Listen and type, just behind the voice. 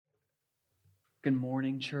Good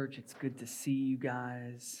morning, church. It's good to see you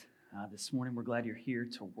guys this morning. We're glad you're here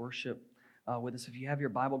to worship with us. If you have your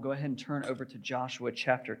Bible, go ahead and turn over to Joshua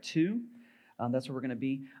chapter 2. That's where we're going to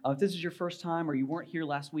be. If this is your first time or you weren't here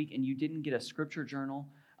last week and you didn't get a scripture journal,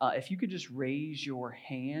 if you could just raise your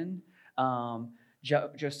hand.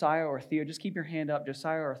 Josiah or Theo, just keep your hand up.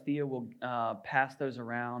 Josiah or Theo will pass those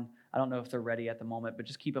around. I don't know if they're ready at the moment, but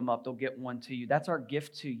just keep them up. They'll get one to you. That's our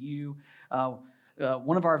gift to you.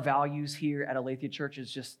 One of our values here at Aletheia Church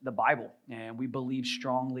is just the Bible, and we believe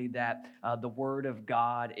strongly that the Word of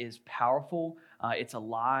God is powerful, it's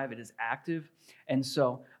alive, it is active, and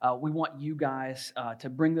so we want you guys to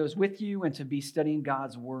bring those with you and to be studying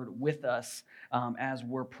God's Word with us as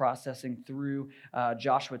we're processing through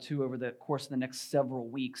Joshua 2 over the course of the next several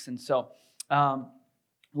weeks. And so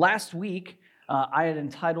last week, I had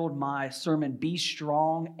entitled my sermon, Be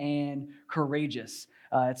Strong and Courageous.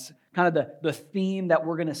 It's kind of the theme that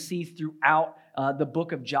we're going to see throughout the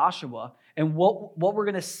book of Joshua. And what we're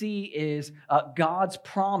going to see is God's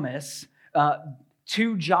promise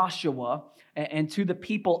to Joshua and to the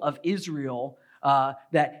people of Israel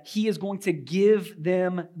that he is going to give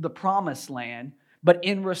them the promised land. But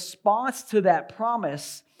in response to that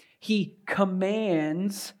promise, he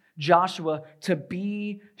commands Joshua to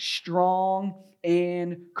be strong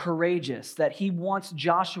and courageous, that he wants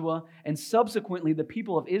Joshua and subsequently the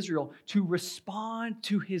people of Israel to respond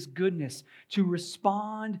to his goodness, to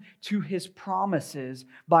respond to his promises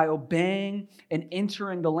by obeying and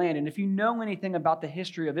entering the land. And if you know anything about the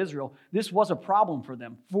history of Israel, this was a problem for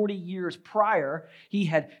them. 40 years prior, he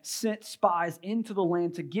had sent spies into the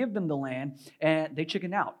land to give them the land, and they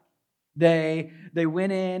chickened out. They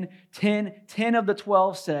went in, 10 of the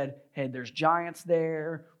 12 said, hey, there's giants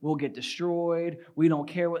there, we'll get destroyed, we don't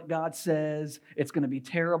care what God says, it's going to be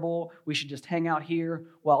terrible, we should just hang out here.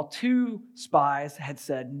 While 2 spies had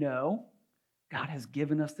said, no, God has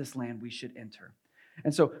given us this land, we should enter.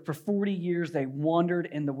 And so for 40 years, they wandered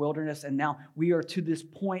in the wilderness, and now we are to this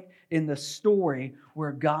point in the story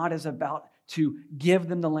where God is about to give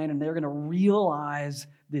them the land, and they're going to realize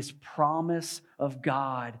this promise of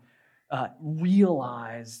God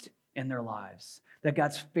realized in their lives, that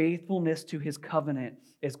God's faithfulness to his covenant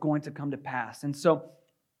is going to come to pass. And so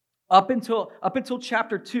up until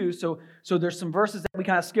chapter 2, so there's some verses that we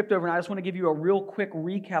kind of skipped over, and I just want to give you a real quick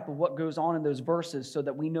recap of what goes on in those verses so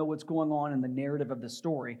that we know what's going on in the narrative of the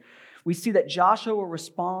story. We see that Joshua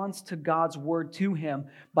responds to God's word to him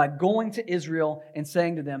by going to Israel and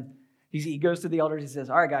saying to them, he goes to the elders, he says,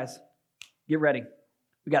 all right, guys, get ready.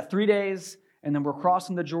 We got 3 days, and then we're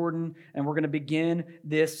crossing the Jordan, and we're going to begin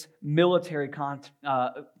this military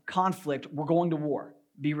conflict. We're going to war.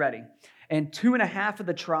 Be ready. And 2.5 of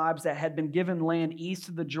the tribes that had been given land east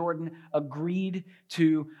of the Jordan agreed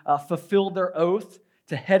to fulfill their oath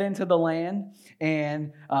to head into the land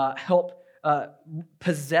and help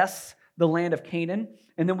possess the land of Canaan.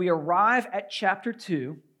 And then we arrive at chapter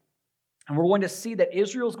 2, and we're going to see that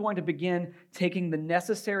Israel is going to begin taking the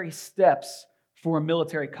necessary steps for a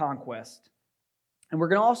military conquest. And we're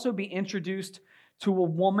going to also be introduced to a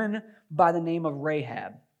woman by the name of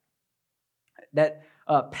Rahab. That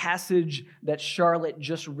passage that Charlotte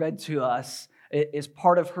just read to us is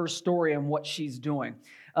part of her story and what she's doing.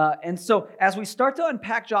 And so as we start to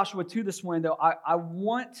unpack Joshua 2 this morning, though, I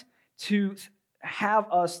want to have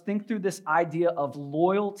us think through this idea of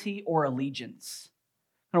loyalty or allegiance.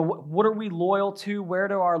 What are we loyal to? Where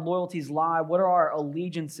do our loyalties lie? What are our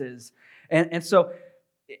allegiances? And so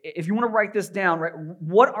if you want to write this down, right,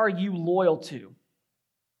 what are you loyal to?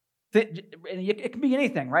 It can be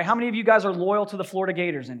anything, right? How many of you guys are loyal to the Florida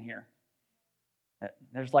Gators in here?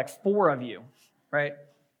 There's like 4 of you, right?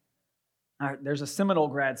 All right, there's a Seminole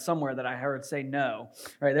grad somewhere that I heard say no.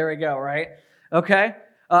 Right, there we go, right? Okay.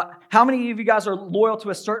 How many of you guys are loyal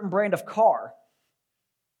to a certain brand of car?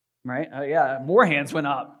 Right? Yeah, more hands went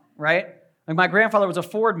up, right? Like my grandfather was a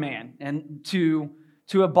Ford man, and to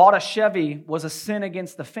have bought a Chevy was a sin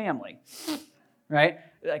against the family, right?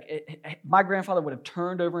 Like my grandfather would have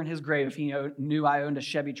turned over in his grave if he knew I owned a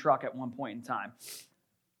Chevy truck at one point in time,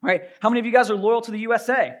 right? How many of you guys are loyal to the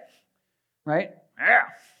USA, right? Yeah,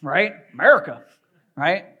 right? America,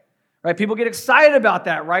 right? Right? People get excited about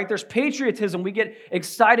that, right? There's patriotism. We get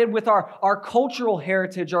excited with our cultural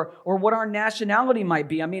heritage or what our nationality might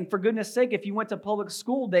be. I mean, for goodness sake, if you went to public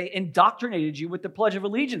school, they indoctrinated you with the Pledge of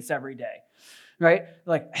Allegiance every day. Right?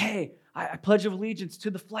 Like, hey, I pledge allegiance to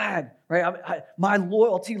the flag, right? My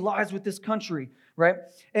loyalty lies with this country, right?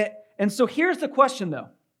 And so here's the question, though.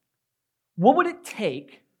 What would it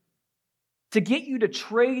take to get you to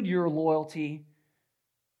trade your loyalty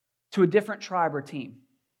to a different tribe or team?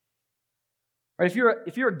 Right?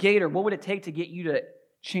 If you're a Gator, what would it take to get you to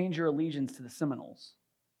change your allegiance to the Seminoles?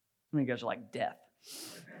 Some of you guys are like death.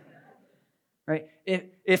 Right?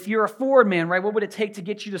 If you're a Ford man, right, what would it take to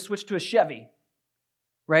get you to switch to a Chevy?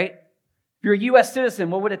 Right? If you're a U.S. citizen,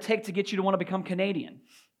 what would it take to get you to want to become Canadian?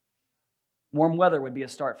 Warm weather would be a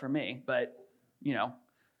start for me, but,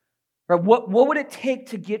 right? What would it take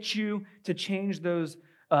to get you to change those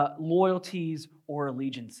loyalties or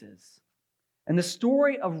allegiances? And the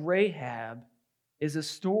story of Rahab is a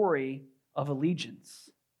story of allegiance.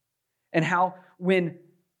 And how when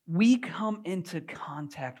we come into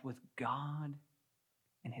contact with God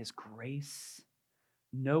and His grace,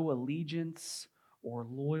 no allegiance or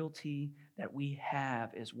loyalty that we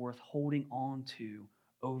have is worth holding on to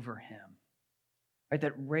over Him. Right?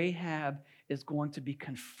 That Rahab is going to be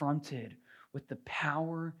confronted with the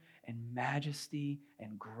power and majesty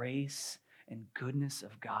and grace and goodness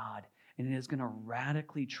of God. And it is going to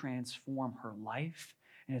radically transform her life,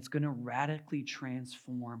 and it's going to radically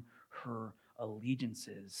transform her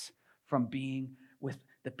allegiances from being with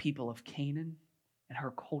the people of Canaan and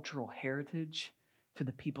her cultural heritage to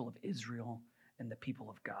the people of Israel and the people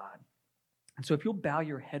of God. And so if you'll bow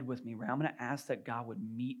your head with me, I'm going to ask that God would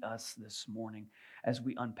meet us this morning as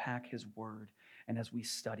we unpack His Word and as we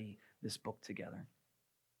study this book together.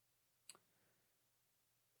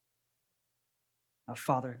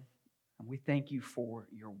 Father, we thank You for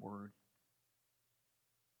Your Word.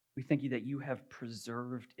 We thank You that You have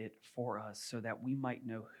preserved it for us so that we might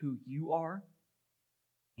know who You are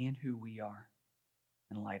and who we are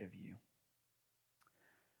in light of You.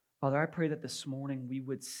 Father, I pray that this morning we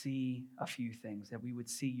would see a few things, that we would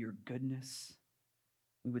see Your goodness,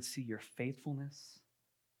 we would see Your faithfulness,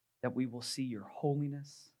 that we will see Your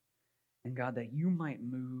holiness, and God, that You might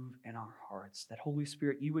move in our hearts, that Holy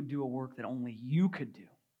Spirit, You would do a work that only You could do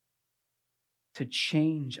to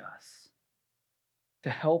change us, to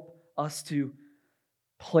help us to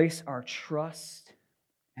place our trust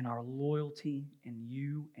and our loyalty in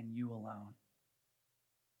You and You alone.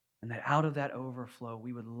 And that out of that overflow,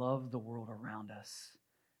 we would love the world around us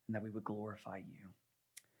and that we would glorify You.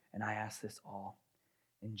 And I ask this all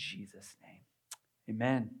in Jesus' name.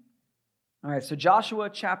 Amen. All right, so Joshua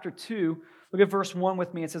chapter 2, look at verse 1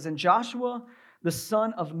 with me. It says, "And Joshua, the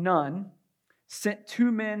son of Nun, sent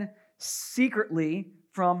 2 men secretly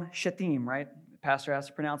from Shittim," right? The pastor has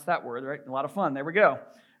to pronounce that word, right? A lot of fun. There we go,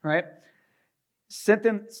 right? Sent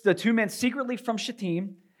them, the 2 men secretly from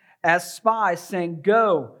Shittim as spies, saying,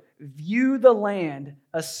 "Go, view the land,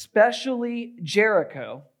 especially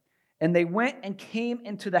Jericho." And they went and came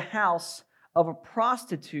into the house of a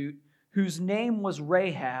prostitute whose name was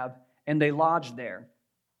Rahab, and they lodged there.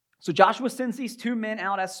 So Joshua sends these 2 men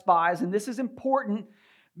out as spies, and this is important,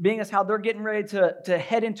 being as how they're getting ready to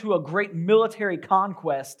head into a great military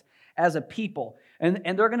conquest as a people.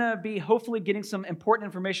 And they're going to be hopefully getting some important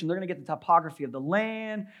information. They're going to get the topography of the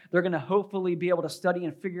land. They're going to hopefully be able to study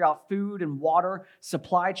and figure out food and water,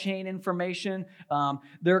 supply chain information.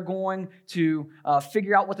 They're going to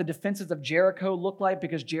figure out what the defenses of Jericho look like,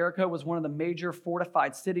 because Jericho was one of the major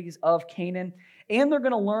fortified cities of Canaan. And they're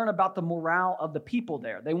going to learn about the morale of the people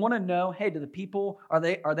there. They want to know, hey, do the people, are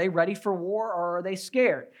they ready for war, or are they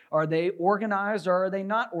scared? Are they organized, or are they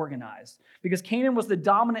not organized? Because Canaan was the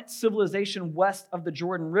dominant civilization west of the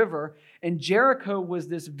Jordan River, and Jericho was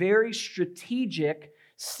this very strategic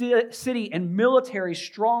city and military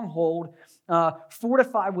stronghold,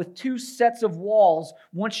 fortified with 2 sets of walls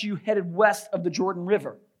once you headed west of the Jordan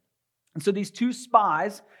River. And so these 2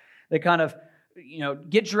 spies, they kind of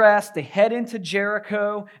get dressed, they head into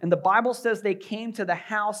Jericho, and the Bible says they came to the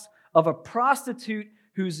house of a prostitute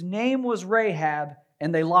whose name was Rahab,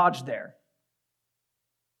 and they lodged there.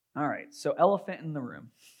 All right, so elephant in the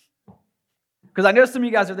room. Because I know some of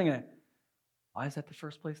you guys are thinking, why is that the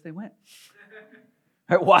first place they went?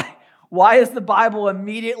 Right, why is the Bible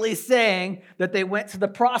immediately saying that they went to the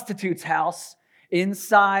prostitute's house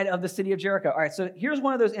inside of the city of Jericho? All right, so here's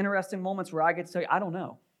one of those interesting moments where I get to tell you, I don't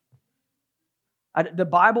know. The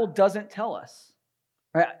Bible doesn't tell us.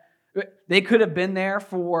 Right? They could have been there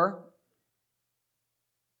for,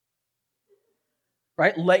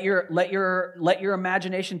 right? Let your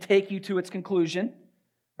imagination take you to its conclusion,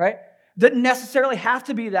 right? Doesn't necessarily have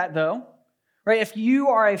to be that, though, right? If you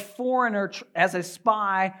are a foreigner as a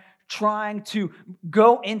spy trying to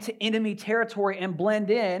go into enemy territory and blend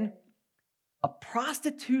in, a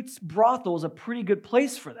prostitute's brothel is a pretty good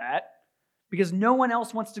place for that, because no one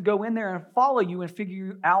else wants to go in there and follow you and figure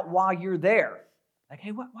you out while you're there. Like,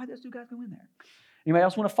 hey, why those 2 guys go in there? Anybody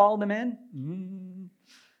else want to follow them in?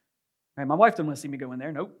 Right, my wife doesn't want to see me go in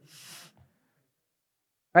there. Nope.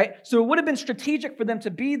 right? So it would have been strategic for them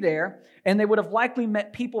to be there, and they would have likely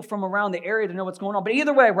met people from around the area to know what's going on. But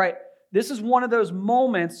either way, right, this is one of those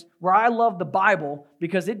moments where I love the Bible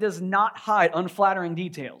because it does not hide unflattering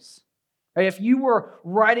details. Right? If you were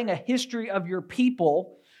writing a history of your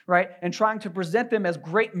people, right, and trying to present them as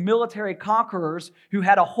great military conquerors who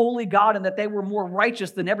had a holy God and that they were more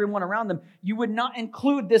righteous than everyone around them, you would not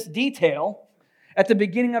include this detail at the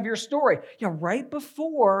beginning of your story. Yeah, right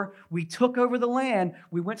before we took over the land,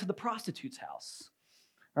 we went to the prostitute's house.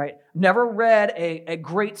 Right? Never read a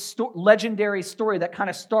great legendary story that kind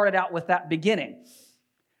of started out with that beginning.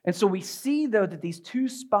 And so we see, though, that these two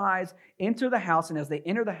spies enter the house, and as they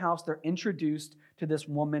enter the house, they're introduced to this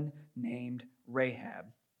woman named Rahab.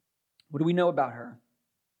 What do we know about her?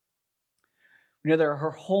 We know that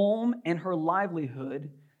her home and her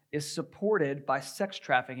livelihood is supported by sex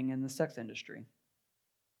trafficking in the sex industry.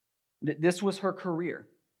 This was her career.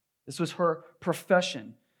 This was her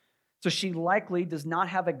profession. So she likely does not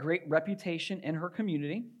have a great reputation in her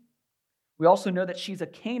community. We also know that she's a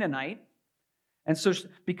Canaanite. And so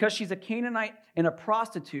because she's a Canaanite and a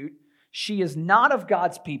prostitute, she is not of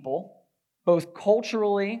God's people, both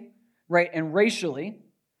culturally, right, and racially.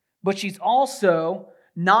 But she's also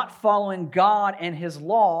not following God and his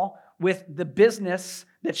law with the business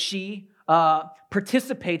that she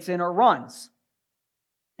participates in or runs.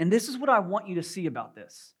 And this is what I want you to see about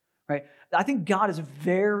this, right? I think God is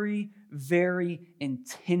very, very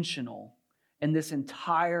intentional in this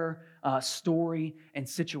entire story and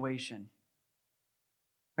situation,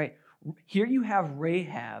 right? Here you have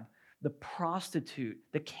Rahab, the prostitute,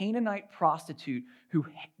 the Canaanite prostitute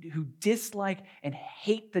who dislike and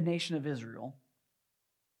hate the nation of Israel.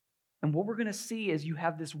 And what we're going to see is you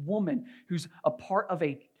have this woman who's a part of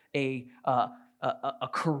a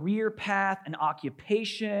career path, an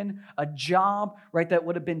occupation, a job, right, that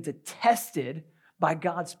would have been detested by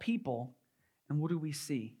God's people. And what do we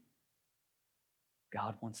see?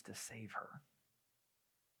 God wants to save her.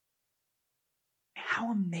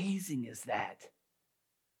 How amazing is that?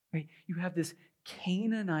 Right? You have this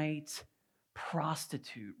Canaanite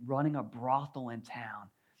prostitute running a brothel in town,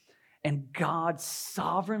 and God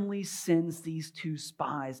sovereignly sends these two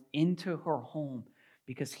spies into her home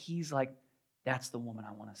because he's like, that's the woman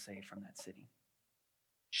I want to save from that city.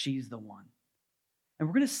 She's the one. And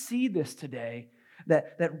we're going to see this today,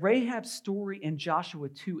 that Rahab's story in Joshua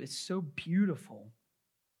 2 is so beautiful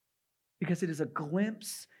because it is a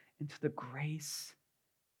glimpse into the grace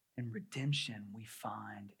and redemption we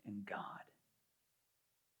find in God.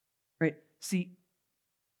 Right? See,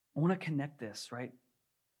 I want to connect this, right?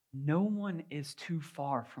 No one is too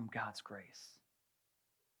far from God's grace.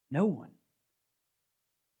 No one.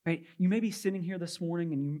 Right? You may be sitting here this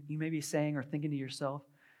morning and you may be saying or thinking to yourself,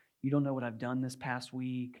 you don't know what I've done this past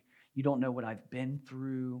week. You don't know what I've been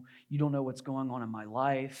through. You don't know what's going on in my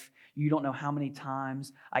life. You don't know how many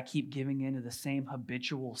times I keep giving in to the same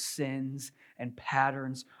habitual sins and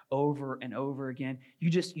patterns over and over again. You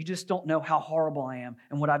just don't know how horrible I am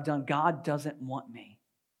and what I've done. God doesn't want me.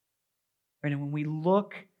 Right? And when we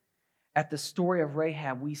look at the story of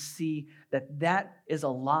Rahab, we see that is a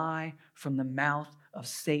lie from the mouth of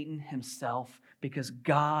Satan himself, because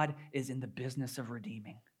God is in the business of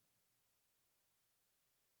redeeming.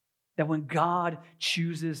 That when God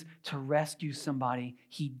chooses to rescue somebody,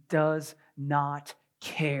 he does not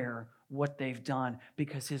care what they've done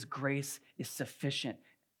because his grace is sufficient.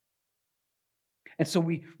 And so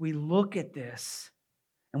we look at this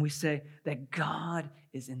and we say that God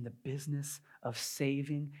is in the business of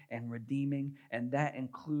saving and redeeming, and that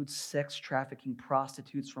includes sex trafficking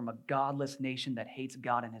prostitutes from a godless nation that hates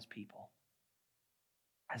God and his people.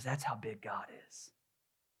 Because that's how big God is.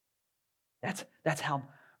 That's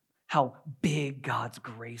how big God's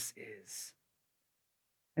grace is.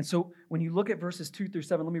 And so when you look at verses 2 through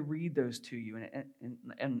 7, let me read those to you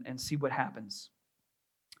and see what happens.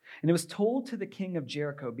 And it was told to the king of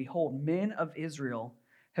Jericho, behold, men of Israel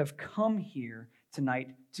have come here tonight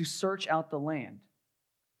to search out the land.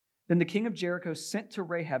 Then the king of Jericho sent to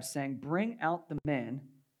Rahab, saying, bring out the men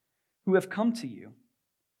who have come to you,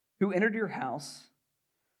 who entered your house,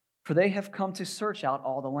 for they have come to search out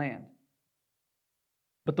all the land.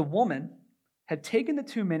 But the woman had taken the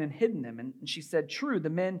two men and hidden them, and she said, true, the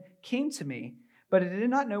men came to me, but I did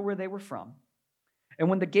not know where they were from. And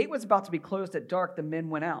when the gate was about to be closed at dark, the men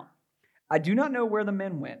went out. I do not know where the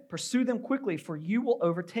men went. Pursue them quickly, for you will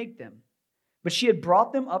overtake them. But she had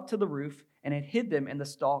brought them up to the roof and had hid them in the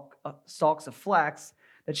stalks of flax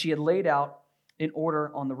that she had laid out in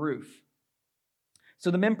order on the roof. So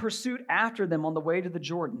the men pursued after them on the way to the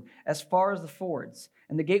Jordan, as far as the fords,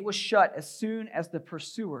 and the gate was shut as soon as the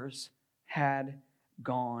pursuers had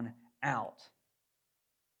gone out.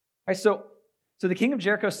 All right, so the king of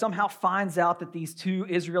Jericho somehow finds out that these two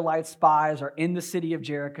Israelite spies are in the city of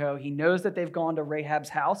Jericho. He knows that they've gone to Rahab's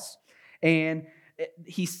house, and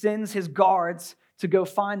he sends his guards to go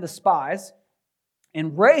find the spies.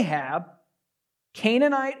 And Rahab,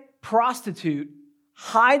 Canaanite prostitute,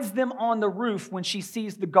 hides them on the roof when she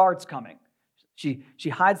sees the guards coming. She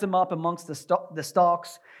hides them up amongst the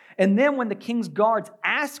stalks. And then when the king's guards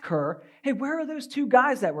ask her, hey, where are those two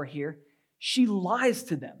guys that were here? She lies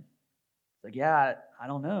to them. Like, yeah, I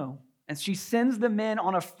don't know. And she sends the men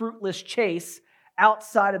on a fruitless chase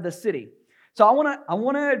outside of the city. So I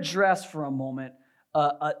want to address for a moment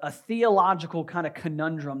a theological kind of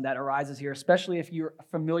conundrum that arises here, especially if you're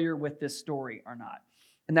familiar with this story or not.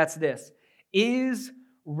 And that's this. Is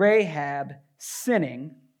Rahab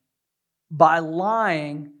sinning by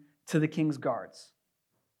lying to the king's guards?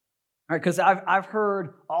 All right, because I've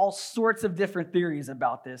heard all sorts of different theories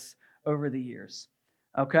about this over the years.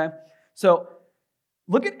 Okay? So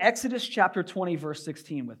look at Exodus chapter 20, verse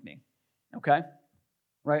 16 with me. Okay?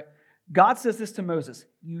 Right? God says this to Moses,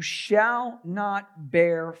 you shall not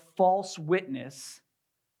bear false witness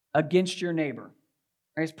against your neighbor.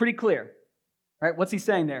 Right? It's pretty clear. Right? What's he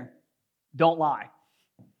saying there? Don't lie.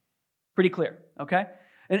 Pretty clear. Okay?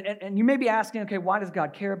 And you may be asking, okay, why does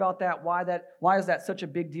God care about that? Why is that such a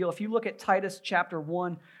big deal? If you look at Titus chapter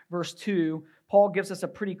 1, verse 2, Paul gives us a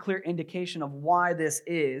pretty clear indication of why this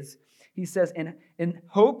is. He says, in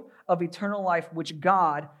hope of eternal life, which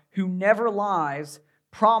God, who never lies,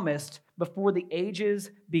 promised before the ages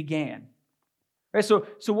began. Right, so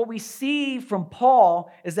what we see from Paul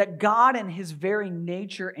is that God in his very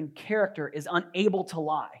nature and character is unable to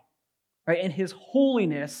lie. Right? In his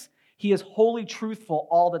holiness, he is wholly truthful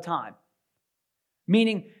all the time.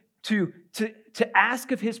 Meaning to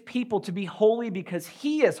ask of his people to be holy because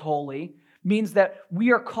he is holy means that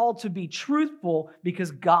we are called to be truthful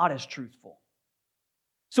because God is truthful.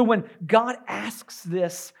 So when God asks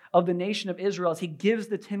this of the nation of Israel, as he gives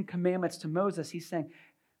the 10 commandments to Moses, he's saying,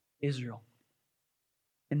 Israel,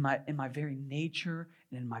 in my very nature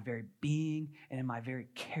and in my very being and in my very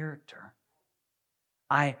character,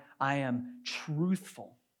 I am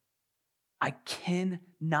truthful. I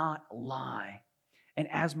cannot lie. And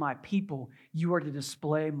as my people, you are to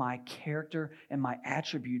display my character and my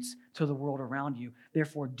attributes to the world around you.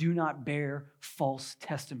 Therefore, do not bear false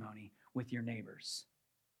testimony with your neighbors.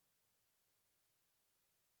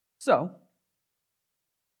 So,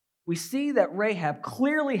 we see that Rahab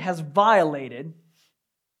clearly has violated,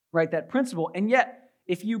 right, that principle. And yet,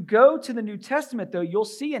 if you go to the New Testament, though, you'll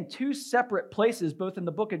see in two separate places, both in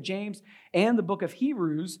the book of James and the book of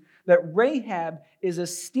Hebrews, that Rahab is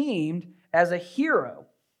esteemed as a hero,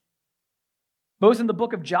 both in the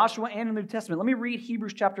book of Joshua and in the New Testament. Let me read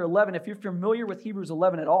Hebrews chapter 11. If you're familiar with Hebrews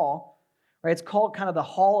 11 at all, right, it's called kind of the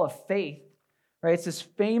Hall of Faith. Right? It's this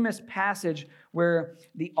famous passage where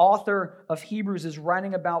the author of Hebrews is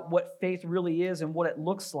writing about what faith really is and what it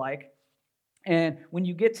looks like. And when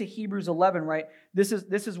you get to Hebrews 11, right, this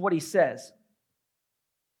is what he says.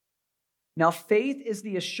 Now, faith is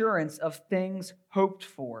the assurance of things hoped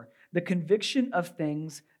for, the conviction of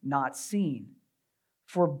things not seen.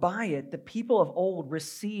 For by it the people of old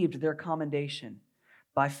received their commendation.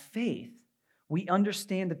 By faith, we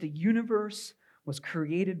understand that the universe was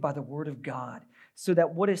created by the word of God, so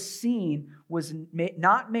that what is seen was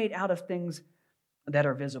not made out of things that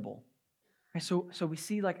are visible. Right, so we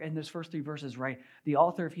see, like in those first 3 verses, right, the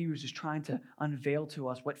author of Hebrews is trying to unveil to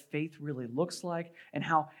us what faith really looks like and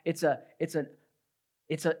how it's a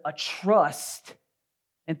trust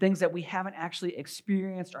in things that we haven't actually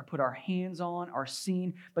experienced or put our hands on or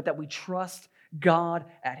seen, but that we trust God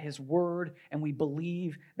at his word and we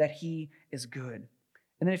believe that he is good.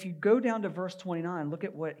 And then if you go down to verse 29, look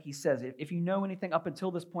at what he says. If you know anything up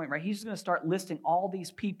until this point, right, he's just going to start listing all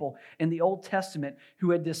these people in the Old Testament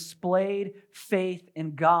who had displayed faith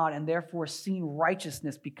in God and therefore seen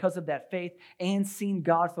righteousness because of that faith and seen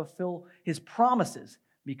God fulfill his promises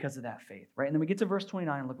because of that faith, right? And then we get to verse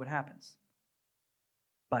 29 and look what happens.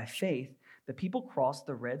 By faith, the people crossed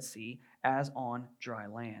the Red Sea as on dry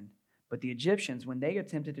land. But the Egyptians, when they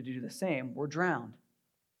attempted to do the same, were drowned.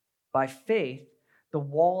 By faith, the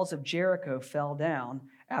walls of Jericho fell down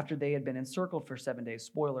after they had been encircled for 7 days.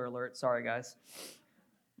 Spoiler alert, sorry guys.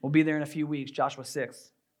 We'll be there in a few weeks, Joshua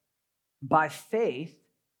 6. By faith,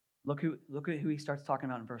 look at who he starts talking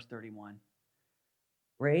about in verse 31.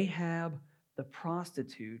 Rahab the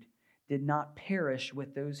prostitute did not perish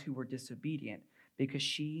with those who were disobedient because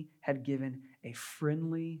she had given a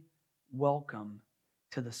friendly welcome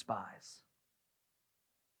to the spies.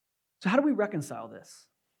 So how do we reconcile this?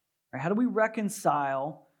 Right? How do we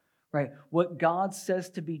reconcile, right, what God says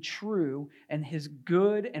to be true and his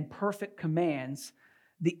good and perfect commands,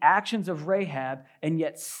 the actions of Rahab, and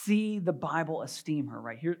yet see the Bible esteem her,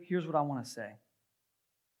 right? Here's what I want to say.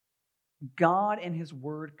 God in his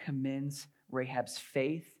word commends Rahab's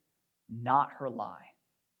faith, not her lie.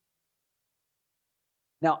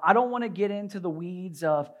 Now, I don't want to get into the weeds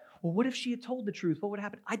of, well, what if she had told the truth? What would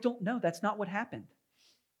happen? I don't know. That's not what happened.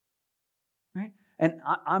 Right? And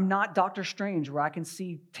I'm not Doctor Strange where I can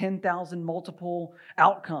see 10,000 multiple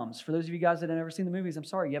outcomes. For those of you guys that have never seen the movies, I'm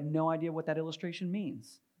sorry, you have no idea what that illustration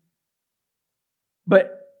means.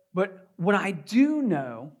 But what I do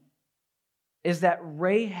know is that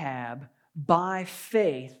Rahab, by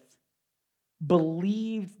faith,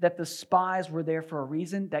 believed that the spies were there for a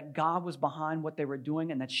reason, that God was behind what they were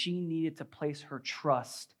doing, and that she needed to place her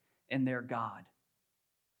trust in their God.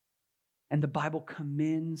 And the Bible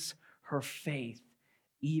commends her faith,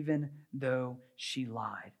 even though she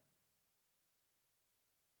lied.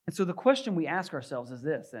 And so the question we ask ourselves is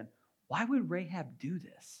this, then: why would Rahab do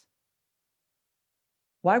this?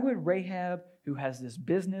 Why would Rahab, who has this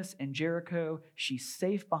business in Jericho, she's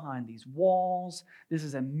safe behind these walls, this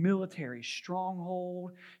is a military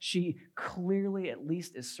stronghold, she clearly at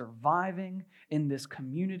least is surviving in this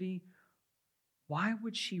community, why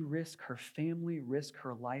would she risk her family, risk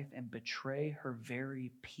her life, and betray her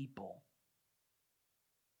very people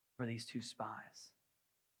for these two spies?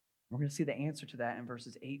 We're going to see the answer to that in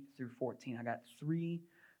verses 8 through 14. I got 3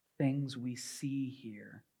 things we see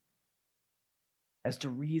here as to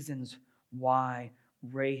reasons why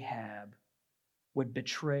Rahab would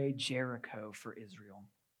betray Jericho for Israel.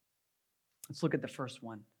 Let's look at the first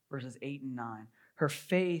one, verses 8 and 9. Her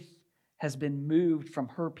faith has been moved from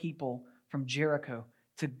her people, from Jericho,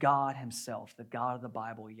 to God himself, the God of the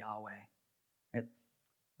Bible, Yahweh. Right?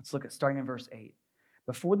 Let's look at starting in verse 8.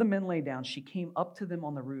 Before the men lay down, she came up to them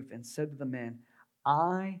on the roof and said to the men,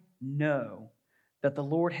 I know that the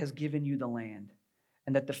Lord has given you the land,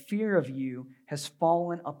 and that the fear of you has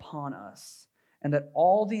fallen upon us, and that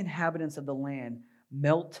all the inhabitants of the land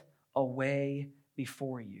melt away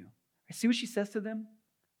before you. See what she says to them?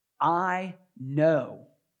 I know.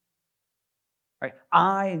 Right?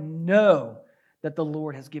 I know that the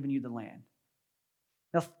Lord has given you the land.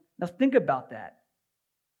 Now think about that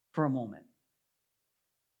for a moment.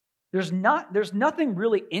 There's nothing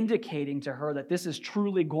really indicating to her that this is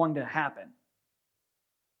truly going to happen.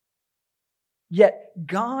 Yet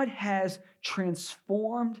God has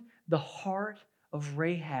transformed the heart of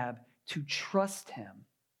Rahab to trust him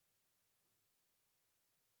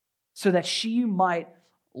so that she might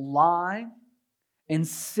lie and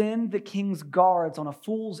send the king's guards on a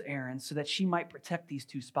fool's errand so that she might protect these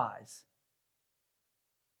two spies.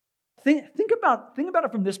 Think about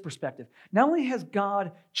it from this perspective. Not only has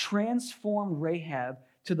God transformed Rahab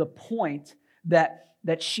to the point that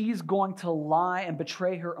she's going to lie and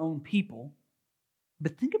betray her own people,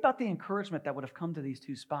 but think about the encouragement that would have come to these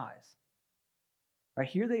two spies. Right,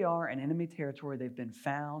 here they are in enemy territory. They've been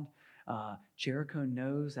found. Jericho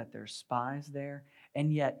knows that there's spies there.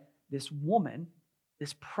 And yet this woman,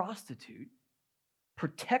 this prostitute,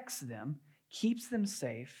 protects them, keeps them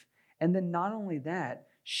safe. And then not only that,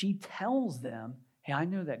 she tells them, hey, I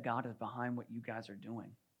know that God is behind what you guys are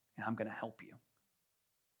doing, and I'm going to help you.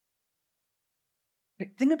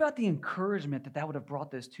 Think about the encouragement that would have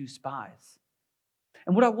brought those two spies.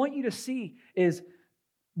 And what I want you to see is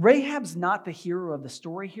Rahab's not the hero of the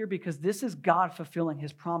story here, because this is God fulfilling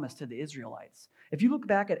his promise to the Israelites. If you look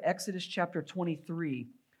back at Exodus chapter 23,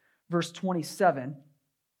 verse 27,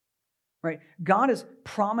 right, God is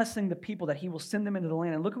promising the people that he will send them into the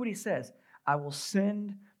land. And look at what he says. I will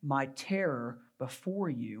send my terror before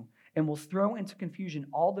you and will throw into confusion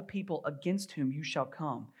all the people against whom you shall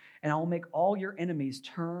come. And I will make all your enemies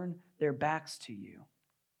turn their backs to you.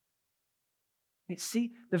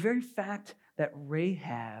 See, the very fact that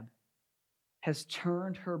Rahab has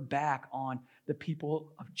turned her back on the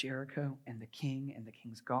people of Jericho and the king and the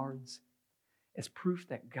king's guards is proof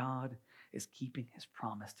that God is keeping his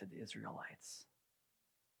promise to the Israelites.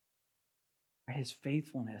 His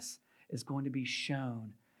faithfulness is going to be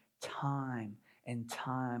shown time and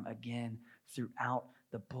time again throughout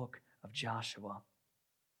the book of Joshua.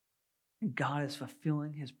 And God is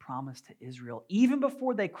fulfilling his promise to Israel even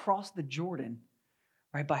before they cross the Jordan,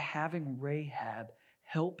 right, by having Rahab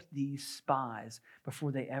help these spies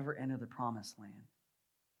before they ever enter the promised land.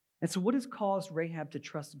 And so what has caused Rahab to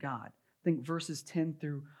trust God? I think verses 10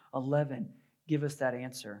 through 11 give us that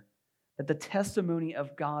answer, that the testimony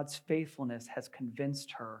of God's faithfulness has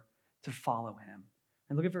convinced her to follow him.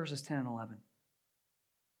 And look at verses 10 and 11.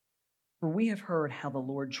 For we have heard how the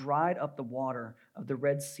Lord dried up the water of the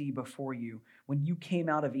Red Sea before you when you came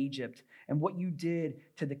out of Egypt, and what you did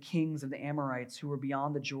to the kings of the Amorites who were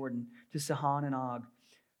beyond the Jordan, to Sihon and Og,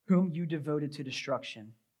 whom you devoted to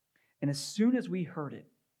destruction. And as soon as we heard it,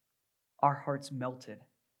 our hearts melted,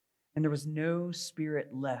 and there was no spirit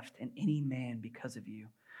left in any man because of you.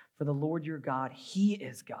 For the Lord your God, He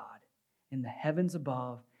is God in the heavens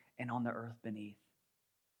above and on the earth beneath.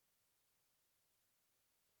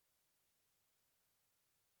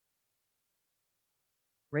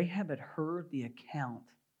 Rahab had heard the account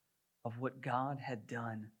of what God had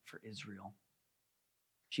done for Israel.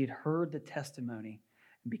 She had heard the testimony,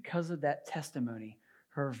 and because of that testimony,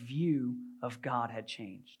 her view of God had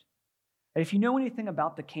changed. And if you know anything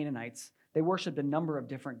about the Canaanites, they worshipped a number of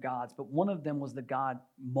different gods, but one of them was the god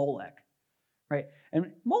Molech, right?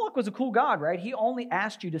 And Moloch was a cool god, right? He only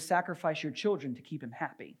asked you to sacrifice your children to keep him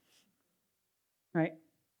happy, right?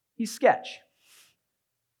 He's sketch.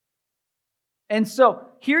 And so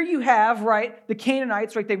here you have, right, the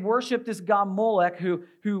Canaanites, right, they worship this god Molech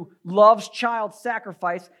who loves child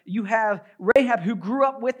sacrifice. You have Rahab who grew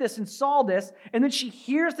up with this and saw this, and then she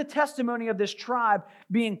hears the testimony of this tribe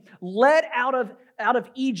being led out of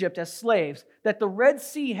Egypt as slaves, that the Red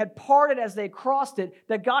Sea had parted as they crossed it,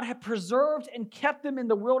 that God had preserved and kept them in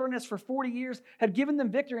the wilderness for 40 years, had given them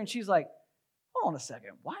victory, and she's like, hold on a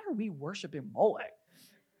second, why are we worshiping Molech?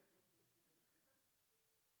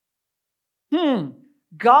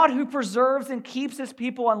 God who preserves and keeps his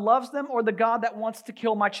people and loves them, or the God that wants to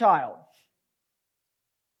kill my child?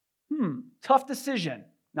 Tough decision,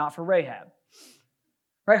 not for Rahab.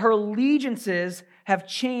 Right? Her allegiances have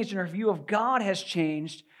changed and her view of God has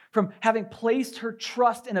changed from having placed her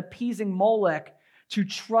trust in appeasing Molech to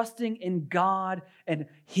trusting in God and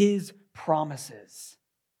his promises.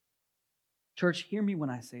 Church, hear me when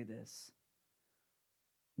I say this.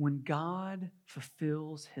 When God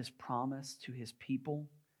fulfills his promise to his people,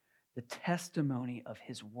 the testimony of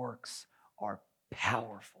his works are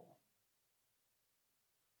powerful.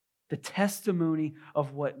 The testimony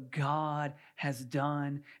of what God has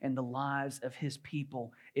done in the lives of his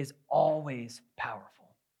people is always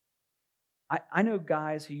powerful. I know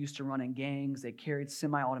guys who used to run in gangs. They carried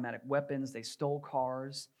semi-automatic weapons. They stole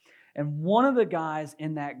cars. And one of the guys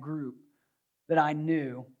in that group that I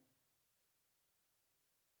knew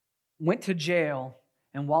went to jail,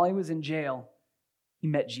 and while he was in jail, he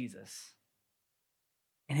met Jesus.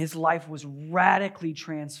 And his life was radically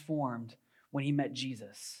transformed when he met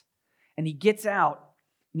Jesus. And he gets out,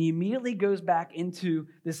 and he immediately goes back into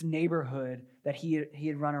this neighborhood that he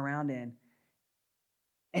had run around in.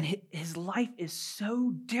 And his life is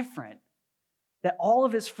so different that all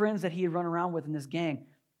of his friends that he had run around with in this gang,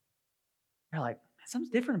 they're like,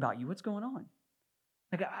 something's different about you. What's going on?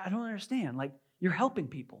 Like, I don't understand. Like, you're helping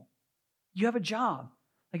people. You have a job.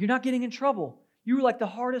 Like, you're not getting in trouble. You were like the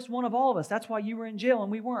hardest one of all of us. That's why you were in jail and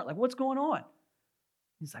we weren't. Like, what's going on?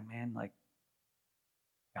 He's like, man, like,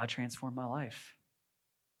 God transformed my life.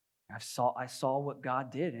 I saw what God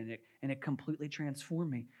did, and it completely transformed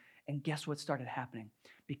me. And guess what started happening?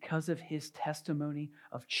 Because of his testimony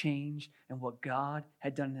of change and what God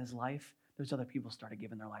had done in his life, those other people started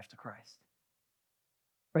giving their life to Christ.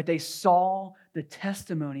 Right? They saw the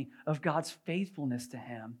testimony of God's faithfulness to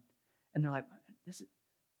him. And they're like,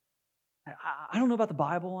 I don't know about the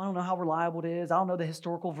Bible. I don't know how reliable it is. I don't know the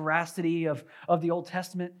historical veracity of the Old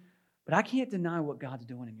Testament. But I can't deny what God's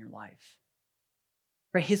doing in your life.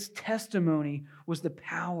 Right? His testimony was the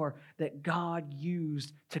power that God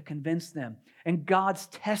used to convince them. And God's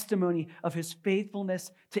testimony of his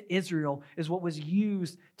faithfulness to Israel is what was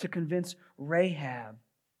used to convince Rahab.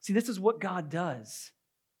 See, this is what God does.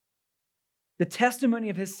 The testimony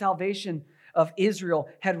of his salvation of Israel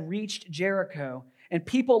had reached Jericho, and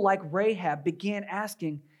people like Rahab began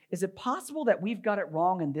asking, is it possible that we've got it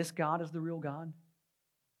wrong and this God is the real God?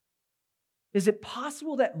 Is it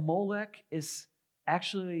possible that Molech is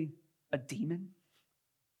actually a demon?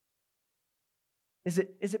 Is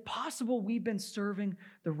it possible we've been serving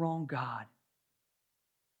the wrong God?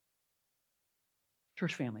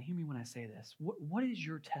 Church family, hear me when I say this. What is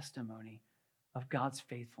your testimony of God's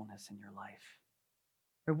faithfulness in your life?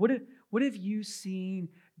 Or what have you seen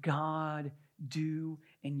God do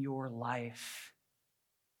in your life?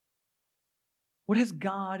 What has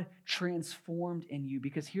God transformed in you?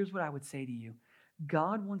 Because here's what I would say to you.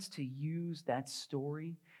 God wants to use that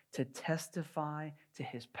story to testify to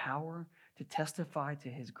his power, to testify to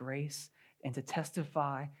his grace, and to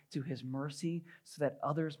testify to his mercy so that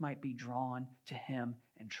others might be drawn to him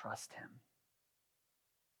and trust him.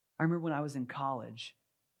 I remember when I was in college,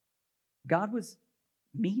 God was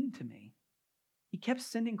mean to me. he kept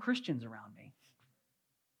sending Christians around me.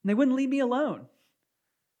 And they wouldn't leave me alone.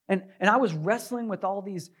 And I was wrestling with all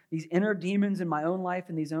these inner demons in my own life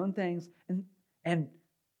and these own things. And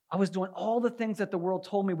I was doing all the things that the world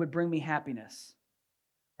told me would bring me happiness.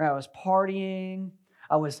 Right? I was partying.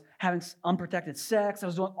 I was having unprotected sex. I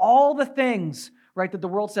was doing all the things, right, that the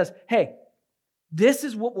world says, hey, this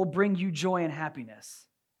is what will bring you joy and happiness.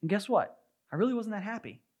 And guess what? I really wasn't that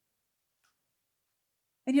happy.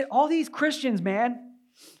 And yet all these Christians, man,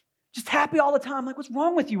 just happy all the time. Like, what's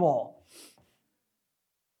wrong with you all?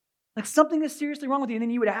 Like, something is seriously wrong with you. And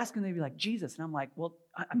then you would ask them, they'd be like, Jesus. And I'm like, well,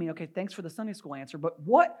 I mean, okay, thanks for the Sunday school answer, but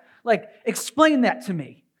what? Like, explain that to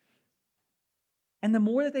me. And the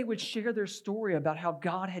more that they would share their story about how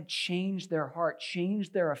God had changed their heart,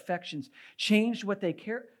 changed their affections, changed what they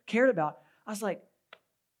cared about, I was like,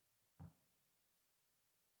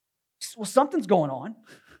 well, something's going on.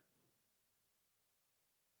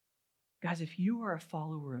 Guys, if you are a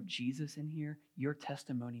follower of Jesus in here, your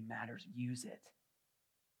testimony matters. Use it.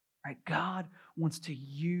 Right? God wants to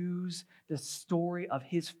use the story of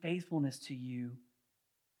his faithfulness to you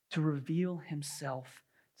to reveal himself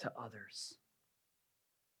to others.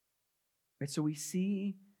 Right? So we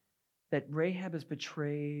see that Rahab has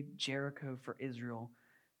betrayed Jericho for Israel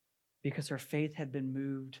because her faith had been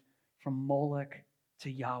moved from Moloch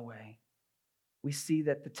to Yahweh. We see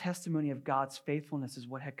that the testimony of God's faithfulness is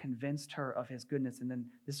what had convinced her of his goodness. And then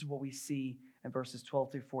this is what we see in verses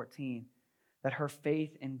 12 through 14, that her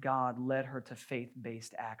faith in God led her to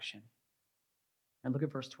faith-based action. And look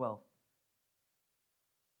at verse 12.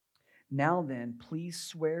 Now then, please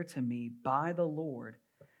swear to me by the Lord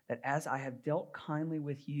that as I have dealt kindly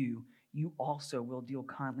with you, you also will deal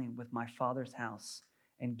kindly with my father's house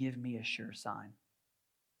and give me a sure sign.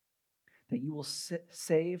 That you will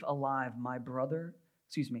save alive my brother,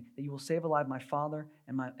 that you will save alive my father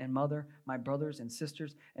and mother, my brothers and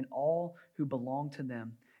sisters, and all who belong to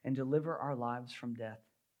them, and deliver our lives from death.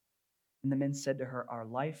 And the men said to her, our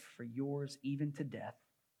life for yours, even to death.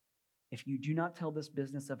 If you do not tell this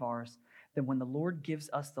business of ours, then when the Lord gives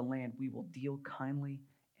us the land, we will deal kindly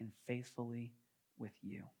and faithfully with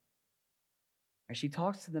you. And she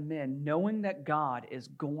talks to the men, knowing that God is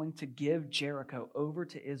going to give Jericho over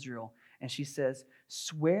to Israel. And she says,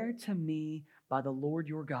 swear to me by the Lord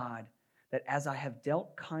your God that as I have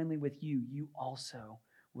dealt kindly with you, you also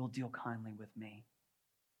will deal kindly with me.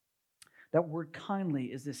 That word kindly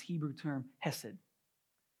is this Hebrew term, hesed.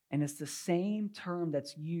 And it's the same term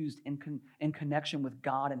that's used in connection with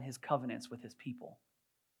God and his covenants with his people.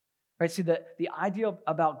 Right? See, the idea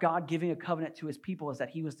about God giving a covenant to his people is that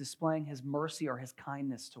he was displaying his mercy or his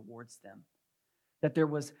kindness towards them. That there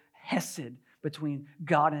was hesed between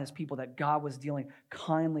God and his people, that God was dealing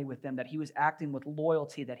kindly with them, that he was acting with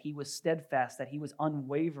loyalty, that he was steadfast, that he was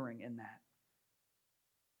unwavering in that.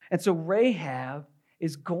 And so Rahab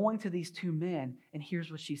is going to these two men, and here's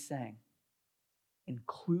what she's saying.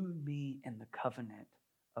 Include me in the covenant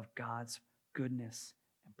of God's goodness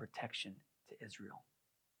and protection to Israel.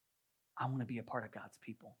 I want to be a part of God's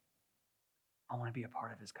people. I want to be a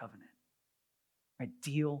part of his covenant. Right?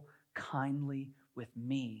 Deal kindly with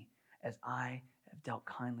me as I have dealt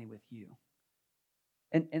kindly with you.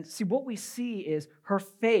 And see, what we see is her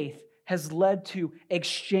faith has led to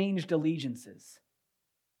exchanged allegiances.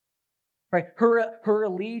 Right? Her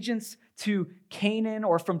allegiance to Canaan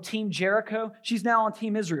or from Team Jericho, she's now on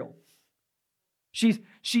Team Israel. She's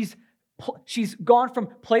gone from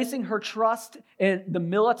placing her trust in the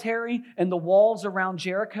military and the walls around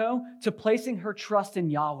Jericho to placing her trust in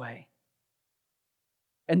Yahweh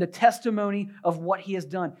and the testimony of what he has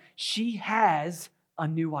done. She has a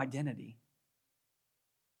new identity.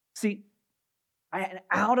 See,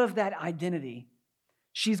 out of that identity,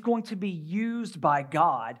 she's going to be used by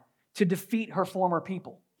God to defeat her former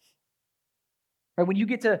people. Right? When you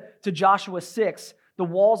get to Joshua 6, the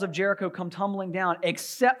walls of Jericho come tumbling down,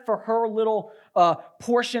 except for her little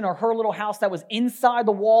portion or her little house that was inside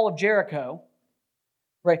the wall of Jericho.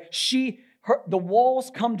 Right? The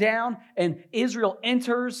walls come down, and Israel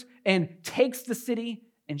enters and takes the city,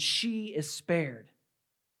 and she is spared.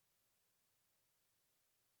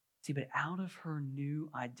 See, but out of her new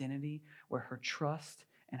identity, where her trust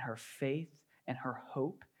and her faith and her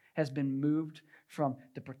hope has been moved from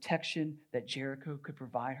the protection that Jericho could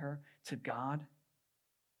provide her to God,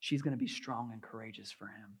 she's going to be strong and courageous for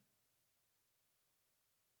him.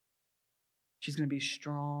 She's going to be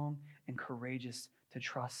strong and courageous to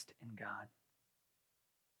trust in God.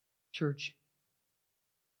 Church,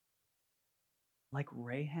 like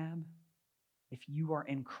Rahab, if you are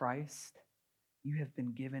in Christ, you have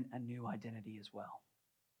been given a new identity as well.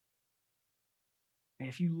 And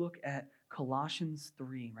if you look at Colossians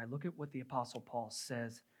 3, right, look at what the Apostle Paul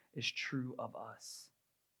says is true of us.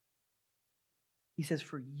 He says,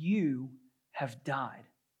 "For you have died,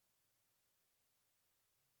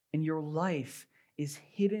 and your life is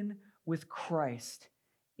hidden with Christ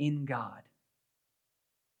in God."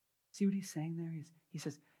 See what he's saying there? He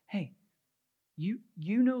says, hey, you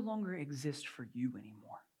no longer exist for you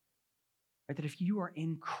anymore. Right? That if you are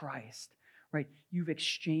in Christ, right, you've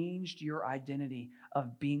exchanged your identity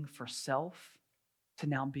of being for self to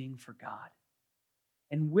now being for God.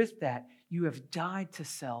 And with that, you have died to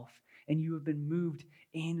self and you have been moved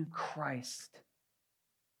in Christ.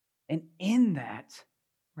 And in that,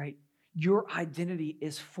 right, your identity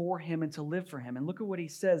is for him and to live for him. And look at what he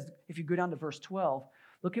says. If you go down to verse 12,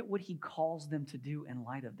 look at what he calls them to do in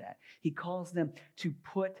light of that. He calls them to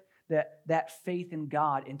put that faith in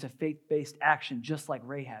God into faith-based action, just like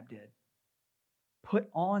Rahab did. Put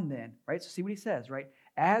on then, right? So see what he says, right?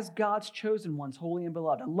 As God's chosen ones, holy and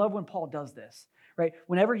beloved. I love when Paul does this, right?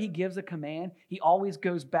 Whenever he gives a command, he always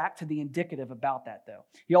goes back to the indicative about that, though.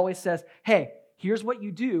 He always says, hey, here's what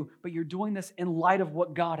you do, but you're doing this in light of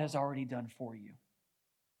what God has already done for you,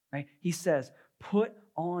 right? He says, put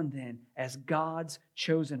on then as God's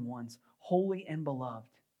chosen ones, holy and beloved.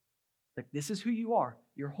 Like, this is who you are.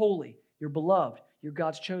 You're holy. You're beloved. You're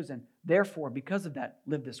God's chosen. Therefore, because of that,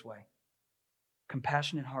 live this way.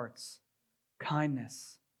 Compassionate hearts,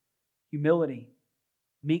 kindness, humility,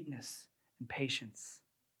 meekness, and patience.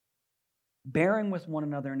 Bearing with one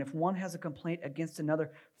another, and if one has a complaint against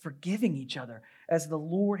another, forgiving each other. As the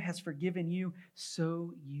Lord has forgiven you,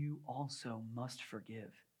 so you also must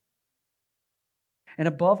forgive. And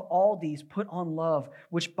above all these, put on love,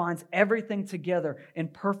 which binds everything together in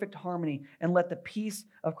perfect harmony, and let the peace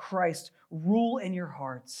of Christ rule in your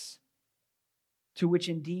hearts, to which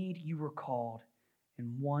indeed you were called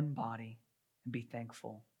in one body, and be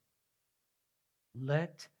thankful.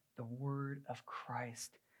 Let the word of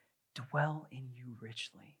Christ dwell in you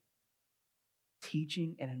richly,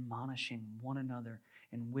 teaching and admonishing one another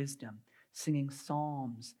in wisdom, singing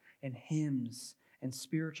psalms and hymns and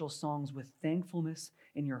spiritual songs with thankfulness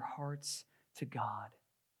in your hearts to God.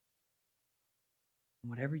 And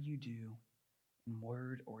whatever you do, in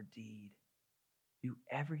word or deed, do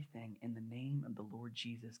everything in the name of the Lord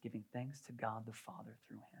Jesus, giving thanks to God the Father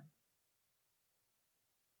through him.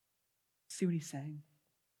 See what he's saying?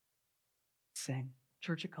 He's saying,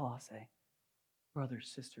 Church at Colossae,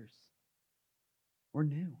 brothers, sisters, we're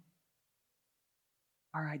new.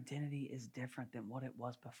 Our identity is different than what it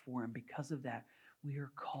was before, and because of that, we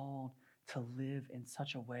are called to live in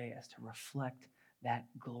such a way as to reflect that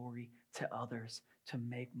glory to others, to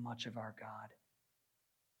make much of our God.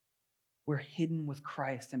 We're hidden with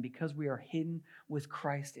Christ, and because we are hidden with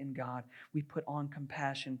Christ in God, we put on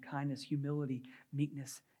compassion, kindness, humility,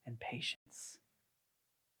 meekness, and patience.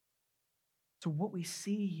 So what we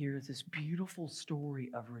see here is this beautiful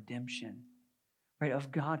story of redemption, right?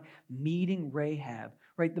 Of God meeting Rahab,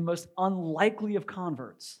 right? The most unlikely of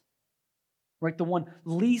converts, right? The one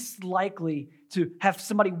least likely to have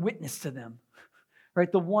somebody witness to them,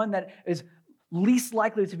 right? The one that is least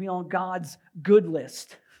likely to be on God's good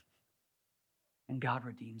list. And God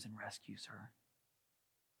redeems and rescues her.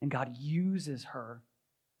 And God uses her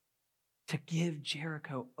to give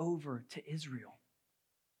Jericho over to Israel.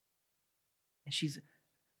 And she's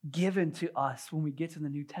given to us when we get to the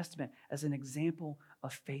New Testament as an example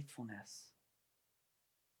of faithfulness.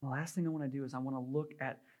 The last thing I want to do is I want to look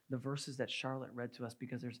at the verses that Charlotte read to us,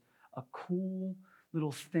 because there's a cool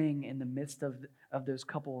little thing in the midst of those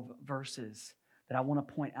couple of verses that I want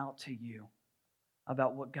to point out to you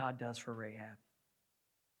about what God does for Rahab.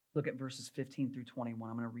 Look at verses 15 through 21.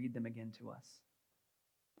 I'm going to read them again to us.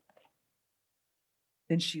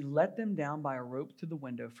 Then she let them down by a rope to the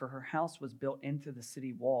window, for her house was built into the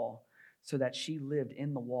city wall, so that she lived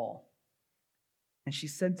in the wall. And she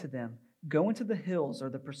said to them, "Go into the hills, or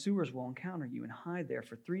the pursuers will encounter you, and hide there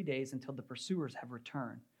for 3 days until the pursuers have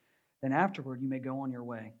returned. Then afterward you may go on your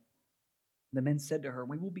way." The men said to her,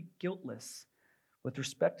 "We will be guiltless with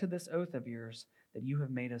respect to this oath of yours that you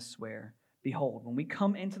have made us swear. Behold, when we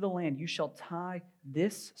come into the land, you shall tie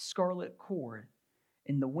this scarlet cord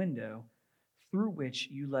in the window through which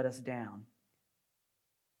you let us down.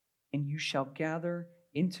 And you shall gather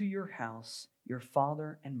into your house your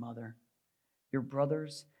father and mother, your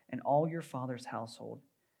brothers, and all your father's household.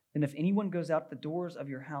 Then if anyone goes out the doors of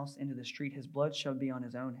your house into the street, his blood shall be on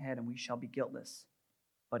his own head, and we shall be guiltless.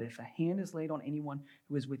 But if a hand is laid on anyone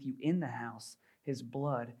who is with you in the house, his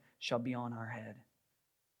blood shall be on our head.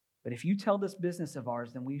 But if you tell this business of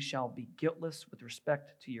ours, then we shall be guiltless with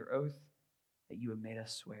respect to your oath that you have made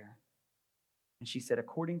us swear." And she said,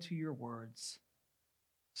 according to your words,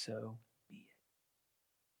 so be it.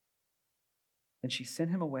 Then she sent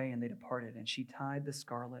him away, and they departed, and she tied the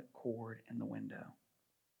scarlet cord in the window.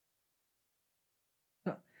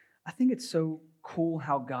 I think it's so cool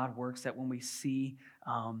how God works that when we see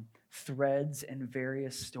threads and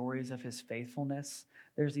various stories of his faithfulness,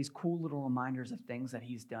 there's these cool little reminders of things that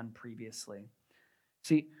he's done previously.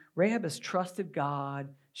 See, Rahab has trusted God.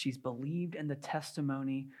 She's believed in the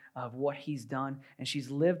testimony of what he's done, and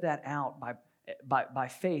she's lived that out by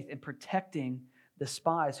faith in protecting the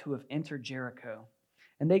spies who have entered Jericho.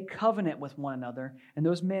 And they covenant with one another, and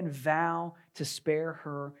those men vow to spare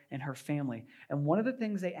her and her family. And one of the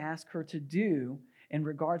things they ask her to do in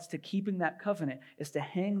regards to keeping that covenant is to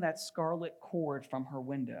hang that scarlet cord from her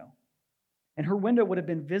window. And her window would have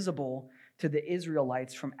been visible to the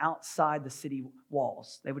Israelites from outside the city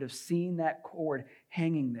walls. They would have seen that cord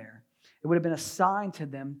hanging there. It would have been a sign to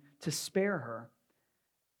them to spare her.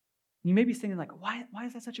 You may be thinking, like, why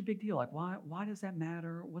is that such a big deal? Like, why does that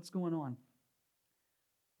matter? What's going on?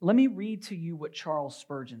 Let me read to you what Charles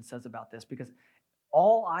Spurgeon says about this, because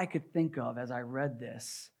all I could think of as I read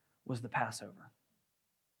this was the Passover.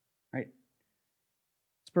 Right?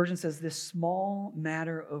 Spurgeon says, this small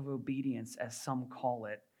matter of obedience, as some call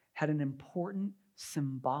it, had an important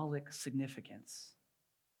symbolic significance.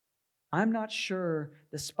 I'm not sure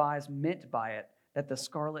the spies meant by it that the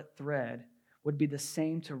scarlet thread would be the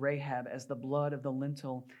same to Rahab as the blood of the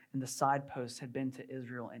lintel and the side posts had been to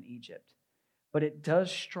Israel and Egypt. But it does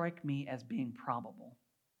strike me as being probable.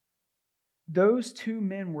 Those two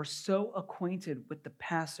men were so acquainted with the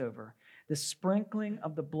Passover, the sprinkling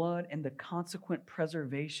of the blood and the consequent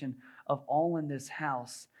preservation of all in this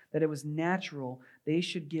house, that it was natural they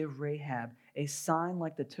should give Rahab a sign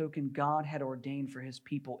like the token God had ordained for his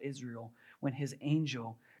people Israel when his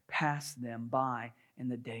angel passed them by in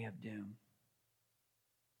the day of doom.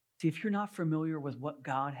 See, if you're not familiar with what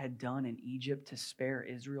God had done in Egypt to spare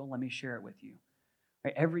Israel, let me share it with you.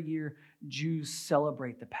 Right? Every year, Jews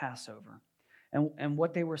celebrate the Passover. And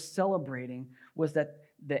what they were celebrating was that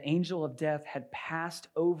the angel of death had passed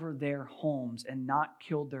over their homes and not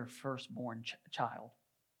killed their firstborn child.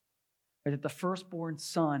 Right? That the firstborn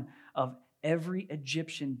son of every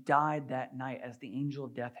Egyptian died that night as the angel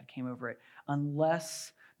of death had came over it,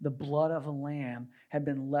 unless the blood of a lamb had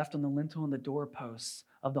been left on the lintel and the doorposts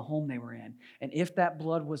of the home they were in. And if that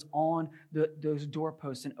blood was on those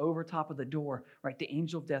doorposts and over top of the door, right, the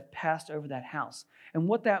angel of death passed over that house. And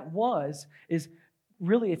what that was is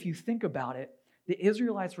really, if you think about it, the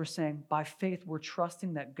Israelites were saying, by faith, we're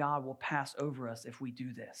trusting that God will pass over us if we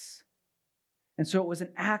do this. And so it was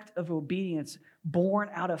an act of obedience born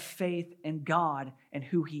out of faith in God and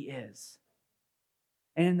who he is.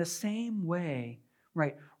 And in the same way,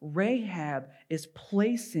 right, Rahab is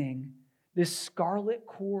placing this scarlet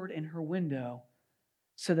cord in her window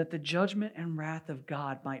so that the judgment and wrath of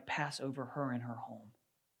God might pass over her and her home.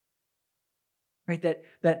 Right?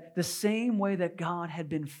 That the same way that God had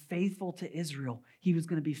been faithful to Israel, he was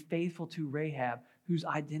going to be faithful to Rahab, whose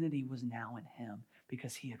identity was now in him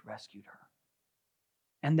because he had rescued her.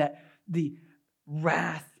 And that the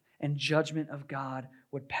wrath and judgment of God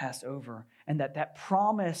would pass over. And that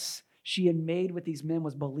promise she had made with these men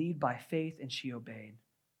was believed by faith, and she obeyed.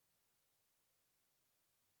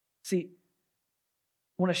 See,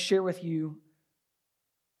 I want to share with you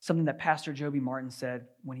something that Pastor Joby Martin said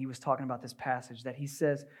when he was talking about this passage, that he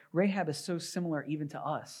says, Rahab is so similar even to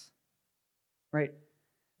us, right?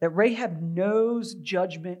 That Rahab knows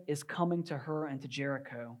judgment is coming to her and to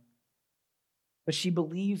Jericho, but she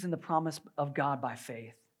believes in the promise of God by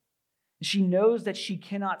faith. She knows that she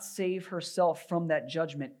cannot save herself from that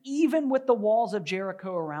judgment, even with the walls of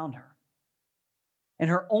Jericho around her. And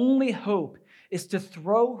her only hope is to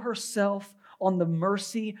throw herself on the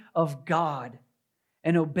mercy of God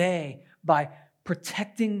and obey by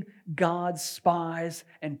protecting God's spies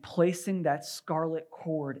and placing that scarlet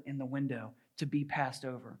cord in the window to be passed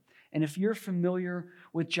over. And if you're familiar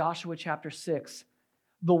with Joshua chapter 6,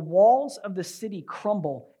 the walls of the city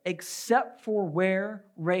crumble except for where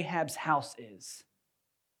Rahab's house is.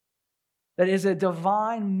 That is a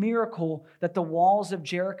divine miracle that the walls of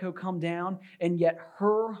Jericho come down, and yet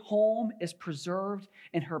her home is preserved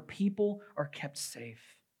and her people are kept safe.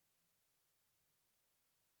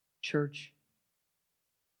 Church,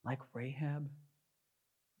 like Rahab,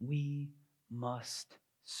 we must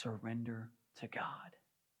surrender to God.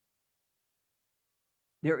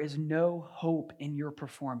 There is no hope in your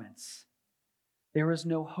performance. There is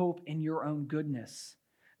no hope in your own goodness.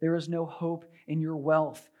 There is no hope in your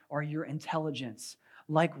wealth or your intelligence.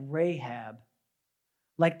 Like Rahab,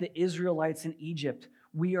 like the Israelites in Egypt,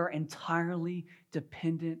 we are entirely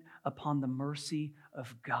dependent upon the mercy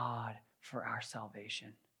of God for our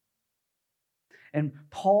salvation. And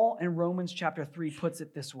Paul in Romans chapter 3 puts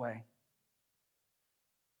it this way,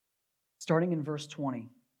 starting in verse 20.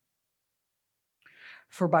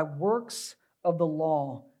 For by works of the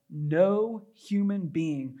law, no human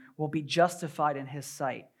being will be justified in his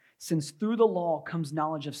sight, since through the law comes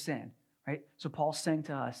knowledge of sin. Right? So Paul's saying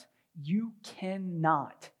to us, you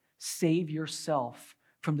cannot save yourself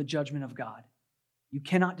from the judgment of God. You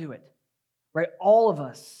cannot do it. Right? All of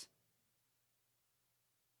us.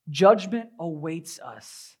 Judgment awaits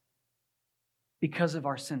us because of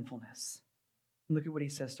our sinfulness. Look at what he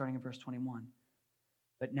says starting in verse 21.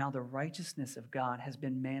 But now the righteousness of God has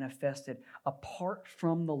been manifested apart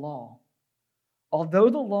from the law. Although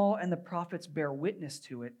the law and the prophets bear witness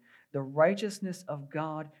to it, the righteousness of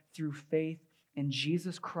God through faith in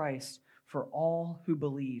Jesus Christ for all who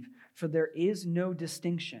believe. For there is no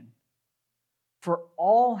distinction. For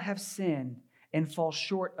all have sinned and fall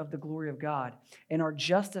short of the glory of God and are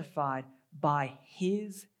justified by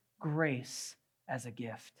His grace as a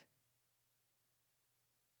gift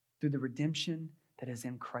through the redemption that is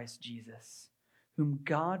in Christ Jesus, whom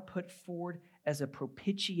God put forward as a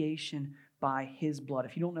propitiation by His blood.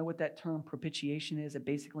 If you don't know what that term propitiation is, it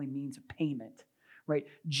basically means payment, right?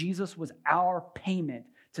 Jesus was our payment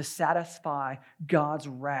to satisfy God's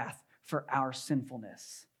wrath for our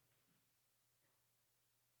sinfulness.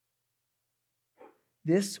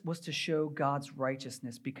 This was to show God's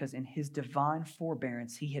righteousness because in His divine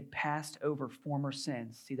forbearance, He had passed over former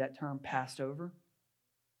sins. See that term, passed over?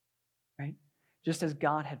 Right? Just as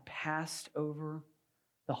God had passed over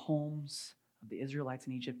the homes of the Israelites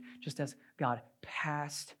in Egypt, just as God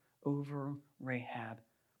passed over Rahab,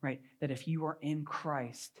 right? That if you are in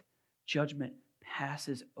Christ, judgment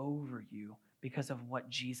passes over you because of what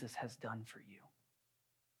Jesus has done for you.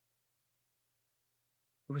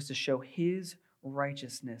 It was to show His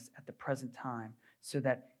righteousness at the present time so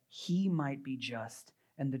that He might be just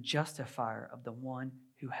and the justifier of the one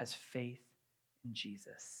who has faith in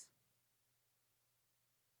Jesus.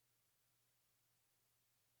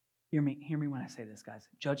 Hear me when I say this, guys.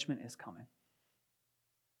 Judgment is coming.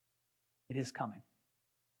 It is coming.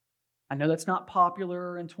 I know that's not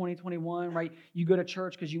popular in 2021, right? You go to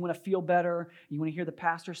church because you want to feel better. You want to hear the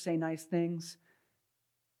pastor say nice things.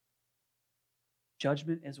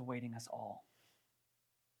 Judgment is awaiting us all.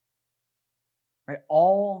 Right?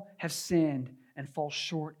 All have sinned and fall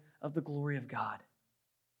short of the glory of God.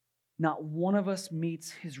 Not one of us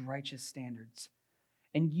meets His righteous standards.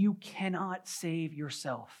 And you cannot save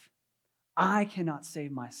yourself. I cannot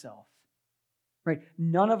save myself. Right?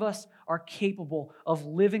 None of us are capable of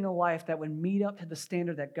living a life that would meet up to the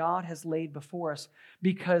standard that God has laid before us,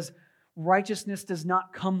 because righteousness does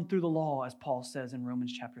not come through the law, as Paul says in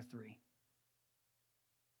Romans chapter 3.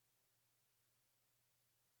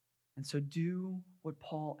 And so do what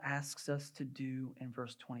Paul asks us to do in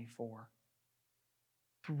verse 24.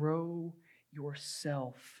 Throw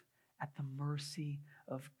yourself at the mercy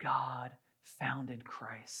of God found in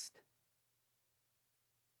Christ.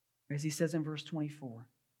 As he says in verse 24,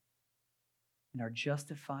 and are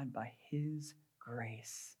justified by His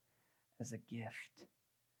grace as a gift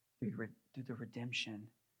through the redemption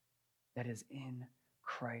that is in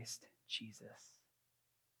Christ Jesus.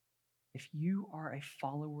 If you are a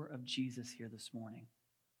follower of Jesus here this morning,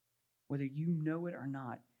 whether you know it or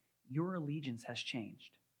not, your allegiance has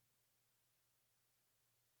changed.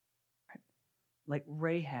 Right? Like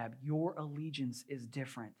Rahab, your allegiance is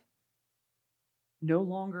different. No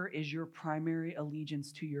longer is your primary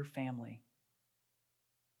allegiance to your family.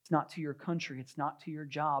 It's not to your country. It's not to your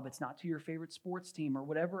job. It's not to your favorite sports team or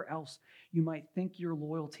whatever else you might think your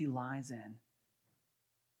loyalty lies in.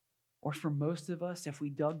 Or for most of us, if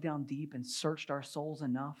we dug down deep and searched our souls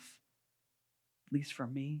enough, at least for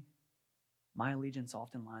me, my allegiance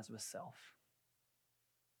often lies with self.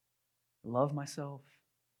 I love myself.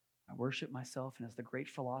 I worship myself. And as the great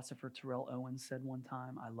philosopher Terrell Owens said one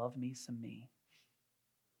time, I love me some me.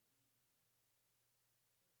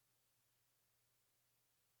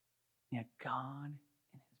 Yet God,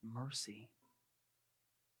 in His mercy,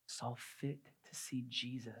 saw fit to see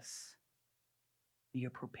Jesus be a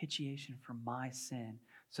propitiation for my sin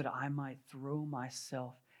so that I might throw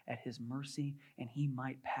myself at His mercy and He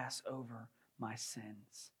might pass over my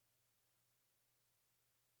sins.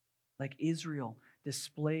 Like Israel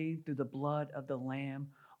displayed through the blood of the Lamb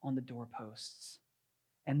on the doorposts.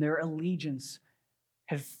 And their allegiance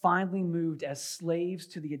had finally moved as slaves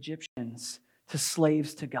to the Egyptians to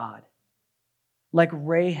slaves to God. Like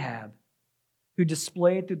Rahab, who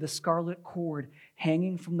displayed through the scarlet cord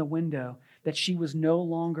hanging from the window that she was no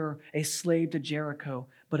longer a slave to Jericho,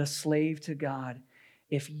 but a slave to God.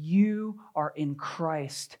 If you are in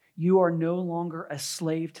Christ, you are no longer a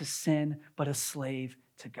slave to sin, but a slave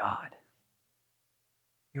to God.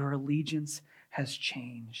 Your allegiance has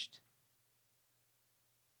changed.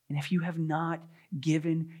 And if you have not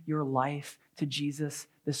given your life to Jesus,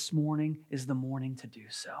 this morning is the morning to do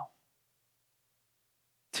so.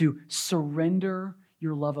 To surrender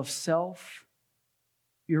your love of self,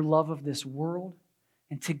 your love of this world,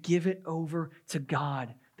 and to give it over to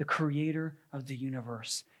God, the creator of the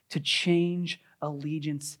universe, to change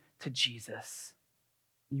allegiance to Jesus.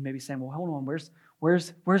 You may be saying, well, hold on,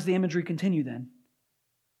 where's the imagery continue then?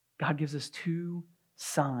 God gives us two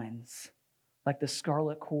signs, like the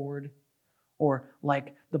scarlet cord or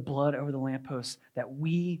like the blood over the lamppost, that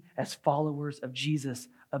we as followers of Jesus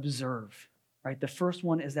observe. Right? The first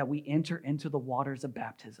one is that we enter into the waters of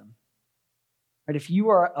baptism. Right? If you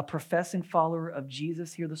are a professing follower of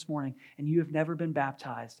Jesus here this morning and you have never been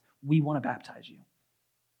baptized, we want to baptize you.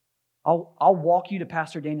 I'll walk you to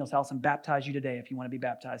Pastor Daniel's house and baptize you today if you want to be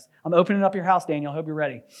baptized. I'm opening up your house, Daniel. Hope you're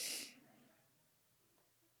ready.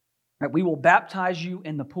 Right, we will baptize you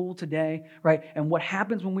in the pool today, right? And what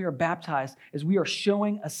happens when we are baptized is we are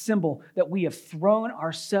showing a symbol that we have thrown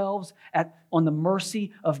ourselves on the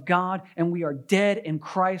mercy of God, and we are dead in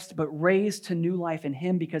Christ, but raised to new life in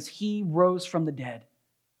Him because He rose from the dead.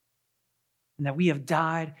 And that we have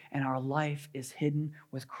died and our life is hidden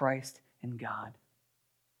with Christ in God.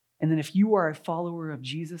 And then if you are a follower of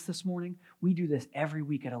Jesus this morning, we do this every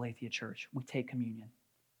week at Aletheia Church. We take communion.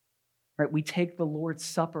 Right? We take the Lord's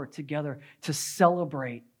Supper together to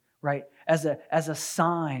celebrate, right? As a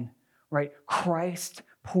sign, right? Christ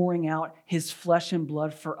pouring out His flesh and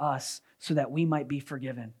blood for us so that we might be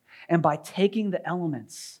forgiven. And by taking the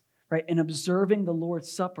elements, right, and observing the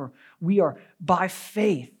Lord's Supper, we are by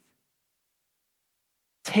faith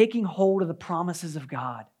taking hold of the promises of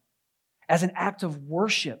God as an act of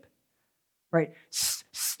worship, right?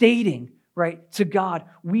 Stating, right, to God,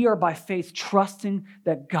 we are by faith trusting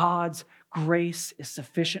that God's grace is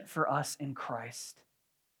sufficient for us in Christ.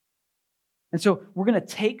 And so we're going to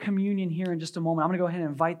take communion here in just a moment. I'm going to go ahead and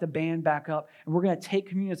invite the band back up, and we're going to take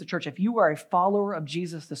communion as a church. If you are a follower of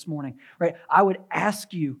Jesus this morning, right, I would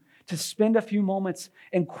ask you to spend a few moments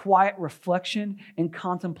in quiet reflection and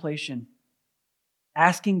contemplation,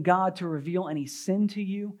 asking God to reveal any sin to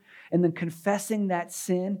you, and then confessing that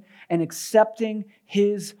sin and accepting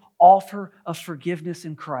His offer of forgiveness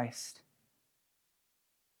in Christ.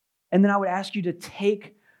 And then I would ask you to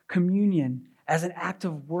take communion as an act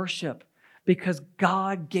of worship because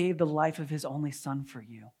God gave the life of His only Son for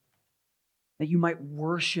you, that you might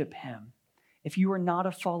worship Him. If you are not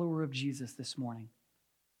a follower of Jesus this morning,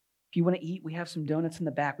 if you want to eat, we have some donuts in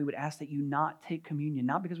the back. We would ask that you not take communion,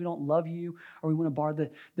 not because we don't love you or we want to bar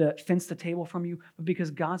fence the table from you, but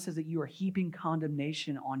because God says that you are heaping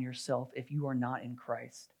condemnation on yourself if you are not in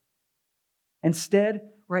Christ. Instead,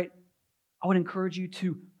 right, I would encourage you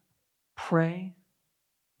to pray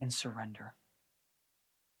and surrender.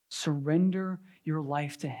 Surrender your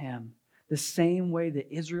life to Him the same way the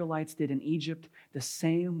Israelites did in Egypt, the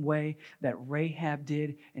same way that Rahab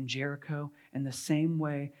did in Jericho, and the same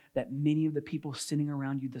way that many of the people sitting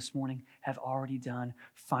around you this morning have already done,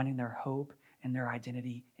 finding their hope and their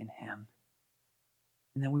identity in Him.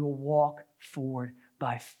 And then we will walk forward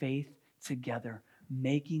by faith together,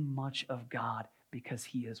 making much of God because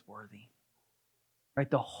He is worthy. Right?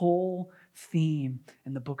 The whole theme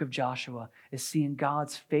in the book of Joshua is seeing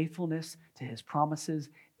God's faithfulness to His promises,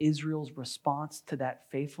 Israel's response to that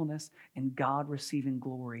faithfulness, and God receiving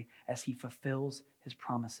glory as He fulfills His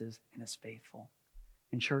promises and is faithful.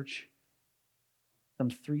 In church, some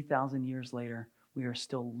 3,000 years later, we are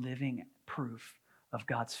still living proof of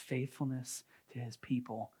God's faithfulness to His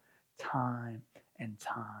people time and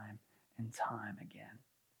time and time again.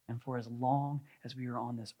 And for as long as we are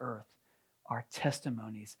on this earth, our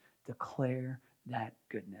testimonies declare that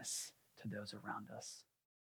goodness to those around us.